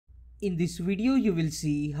In this video, you will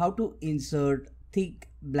see how to insert thick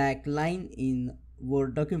black line in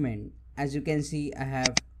Word document. As you can see, I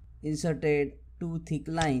have inserted two thick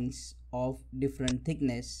lines of different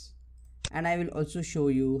thickness, and I will also show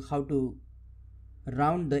you how to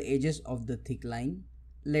round the edges of the thick line.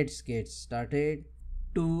 Let's get started.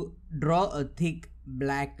 To draw a thick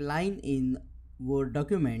black line in Word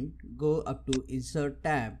document, go up to Insert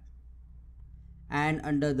tab, and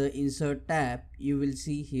under the Insert tab you will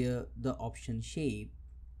see here the option Shape.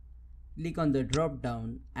 Click on the drop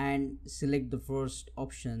down and select the first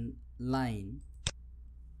option, Line.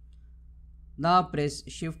 Now press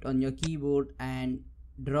Shift on your keyboard and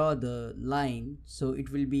draw the line, so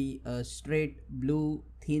it will be a straight blue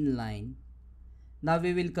thin line. Now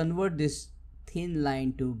we will convert this thin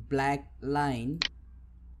line to black line.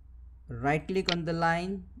 Right click on the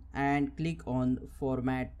line and click on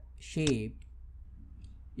Format Shape.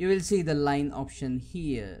 You will see the line option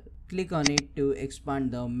here. Click on it to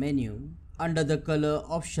expand the menu. Under the color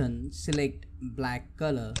option, select black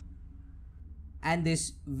color. And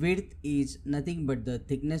this width is nothing but the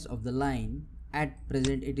thickness of the line. At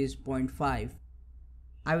present it is 0.5.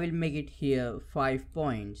 I will make it here 5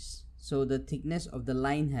 points. So the thickness of the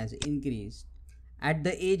line has increased. At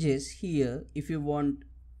the edges here, if you want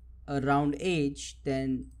a round edge,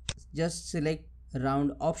 then just select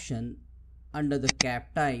round option under the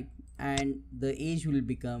cap type and the edge will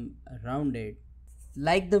become rounded.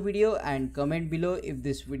 Like the video and comment below if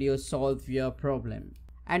this video solved your problem.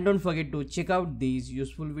 And don't forget to check out these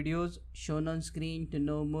useful videos shown on screen to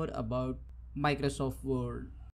know more about Microsoft Word.